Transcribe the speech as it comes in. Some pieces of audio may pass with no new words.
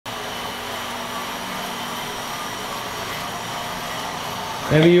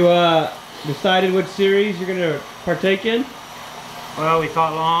Have you decided what series you're going to partake in? Well, we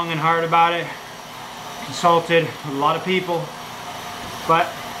thought long and hard about it, consulted with a lot of people,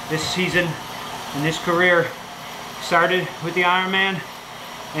 but this season and this career started with the Ironman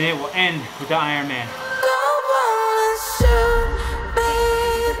and it will end with the Ironman.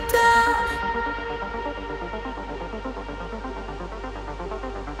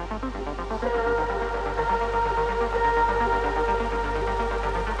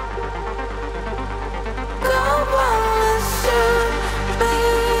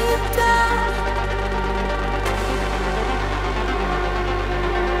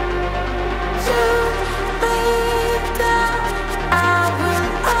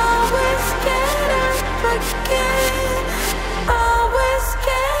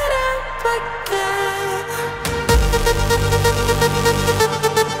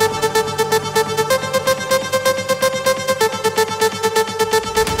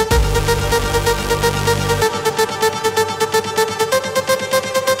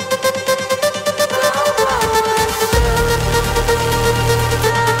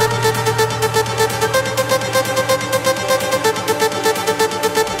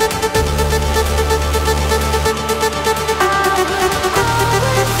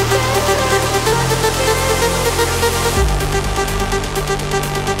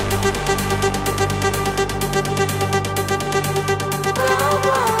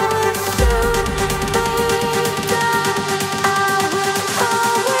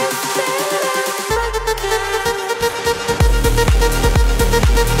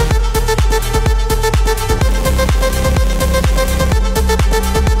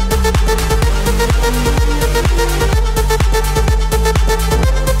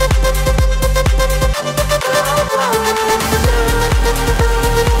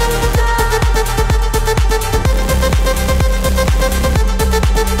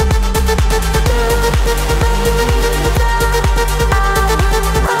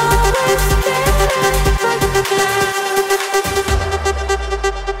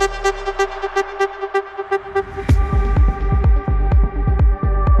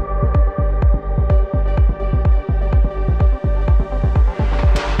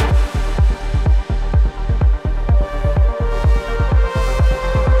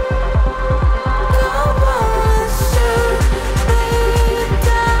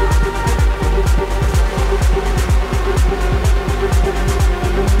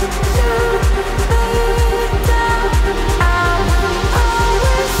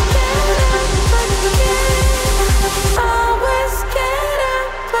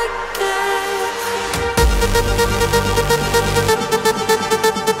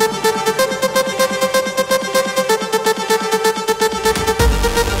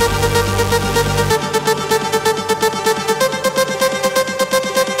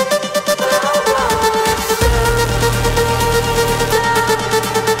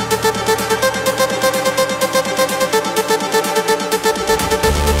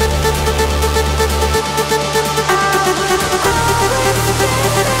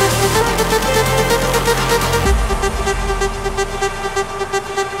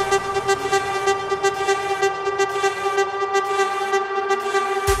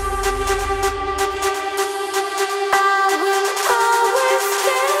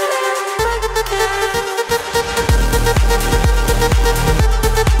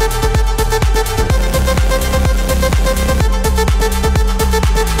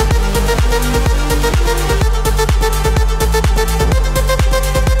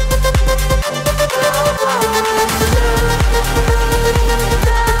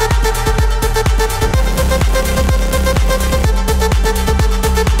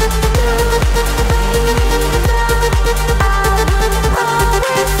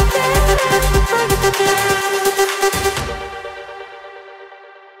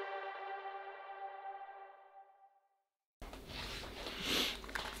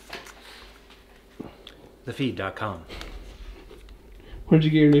 Thefeed.com. Where'd you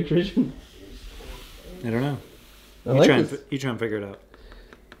get your nutrition? I don't know. You try and figure it out.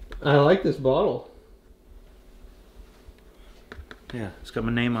 I like this bottle. Yeah, it's got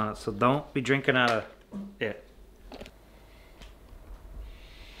my name on it, so don't be drinking out of it.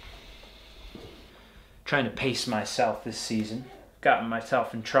 Trying to pace myself this season. Gotten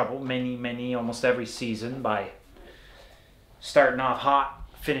myself in trouble almost every season by starting off hot,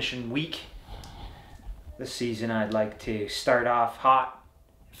 finishing weak. This season I'd like to start off hot,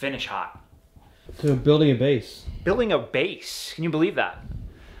 finish hot. So building a base. Building a base. Can you believe that?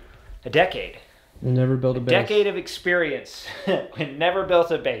 A decade. You never built a base. Decade of experience. We never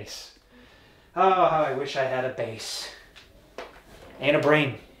built a base. Oh, how I wish I had a base. And a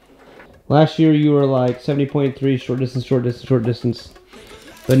brain. Last year you were like 70.3 short distance, short distance, short distance,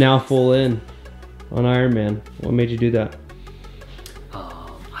 but now full in on Ironman. What made you do that?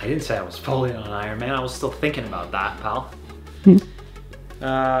 I didn't say I was full in on Ironman. I was still thinking about that, pal.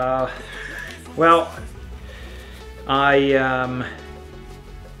 Well,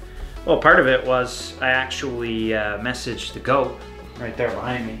 well, part of it was I actually messaged the GOAT right there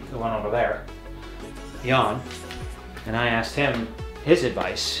behind me, the one over there, Jan, and I asked him his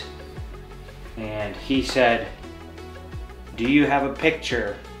advice. And he said, do you have a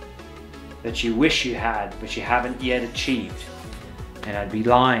picture that you wish you had, but you haven't yet achieved? And I'd be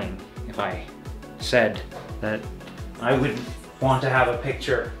lying if I said that I wouldn't want to have a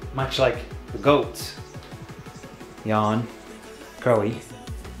picture much like the GOATs, Jan, Crowy,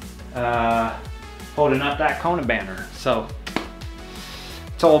 holding up that Kona banner. So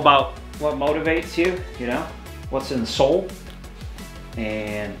it's all about what motivates you, you know, what's in the soul.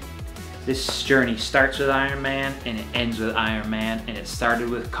 And this journey starts with Ironman and it ends with Ironman, and it started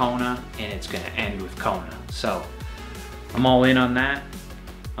with Kona and it's gonna end with Kona. So I'm all in on that.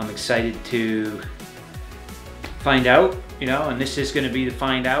 I'm excited to find out, you know, and this is gonna be the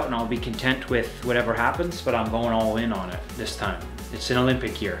find out, and I'll be content with whatever happens, but I'm going all in on it this time. It's an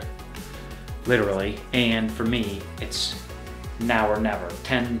Olympic year, literally, and for me, it's now or never.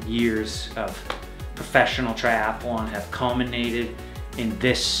 10 years of professional triathlon have culminated in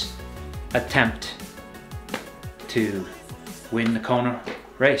this attempt to win the Kona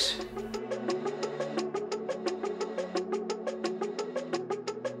race.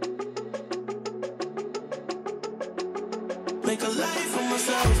 Make a life for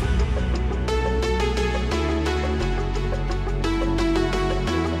myself.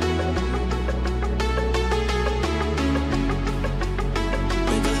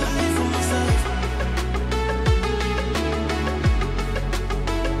 Make a life for myself.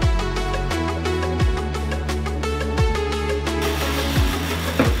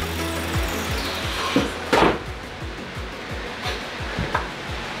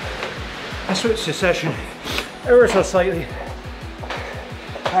 I switched the session ever so slightly,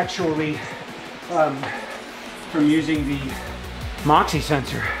 actually, from using the Moxie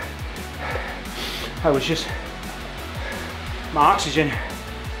sensor. I was just, my oxygen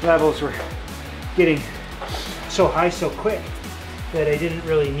levels were getting so high so quick that I didn't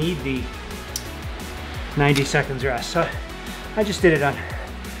really need the 90 seconds rest. So I just did it on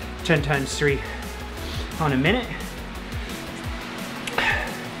 10 times 3 on a minute.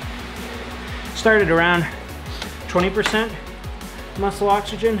 Started around 20% muscle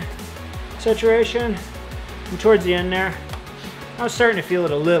oxygen saturation, and towards the end there, I was starting to feel it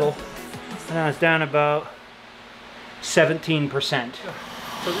a little, and I was down about 17%.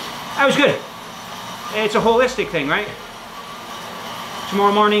 So that was good. It's a holistic thing, right?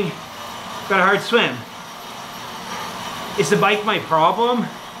 Tomorrow morning, got a hard swim. Is the bike my problem?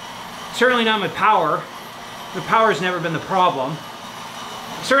 Certainly not my power. The power's never been the problem.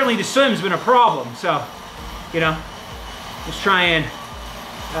 Certainly the swim's been a problem, so, you know, just try and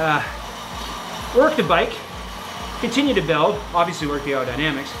work the bike, continue to build, obviously work the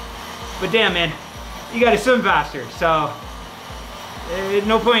aerodynamics, but damn man, you gotta swim faster, so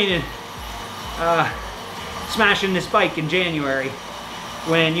no point in smashing this bike in January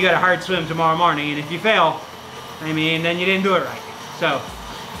when you got a hard swim tomorrow morning, and if you fail, I mean, then you didn't do it right. So,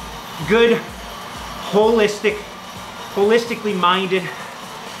 good, holistically minded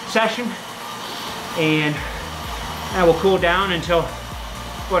session, and now we'll cool down until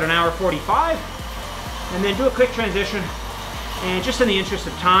about 1 hour 45, and then do a quick transition. And just in the interest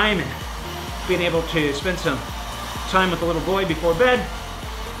of time and being able to spend some time with the little boy before bed,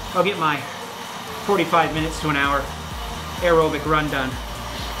 I'll get my 45 minutes to an hour aerobic run done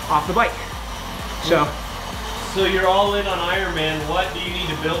off the bike. So you're all in on Ironman. What do you need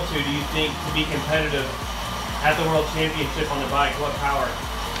to build to, do you think, to be competitive at the World Championship on the bike? What power?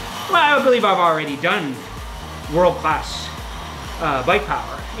 Well, I believe I've already done world-class bike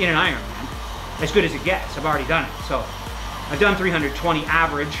power in an Ironman. As good as it gets, I've already done it. So I've done 320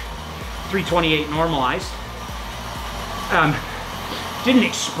 average, 328 normalized. Didn't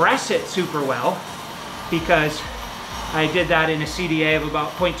express it super well because I did that in a CDA of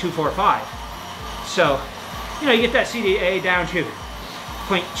about 0.245. So, you know, you get that CDA down to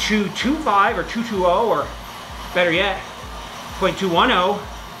 0.225 or 220, or better yet, 0.210.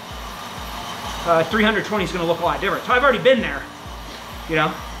 320 is going to look a lot different. So I've already been there, you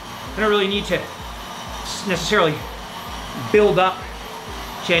know. I don't really need to necessarily build up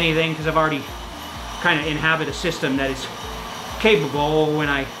to anything because I've already kind of inhabit a system that is capable when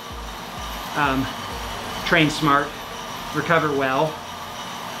I train smart recover well.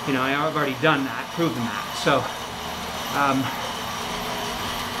 You know, I've already done that, proven that. So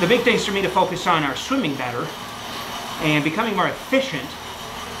the big things for me to focus on are swimming better and becoming more efficient,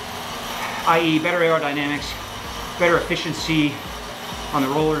 i.e. better aerodynamics, better efficiency on the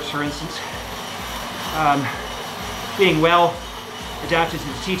rollers, for instance. Being well adapted to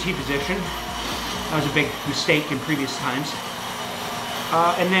the TT position. That was a big mistake in previous times.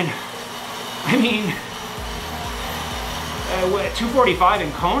 And then, I mean, 245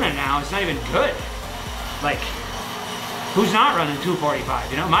 in Kona now is not even good. Like, who's not running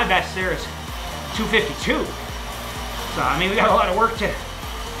 245? You know, my best there is 252. So, I mean, we got a lot of work to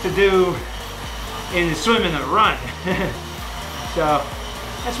do in the swim and the run. So,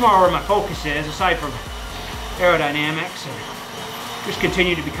 that's more where my focus is, aside from aerodynamics, and just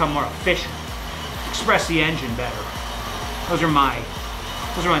continue to become more efficient, express the engine better. Those are my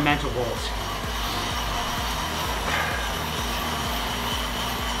mental goals.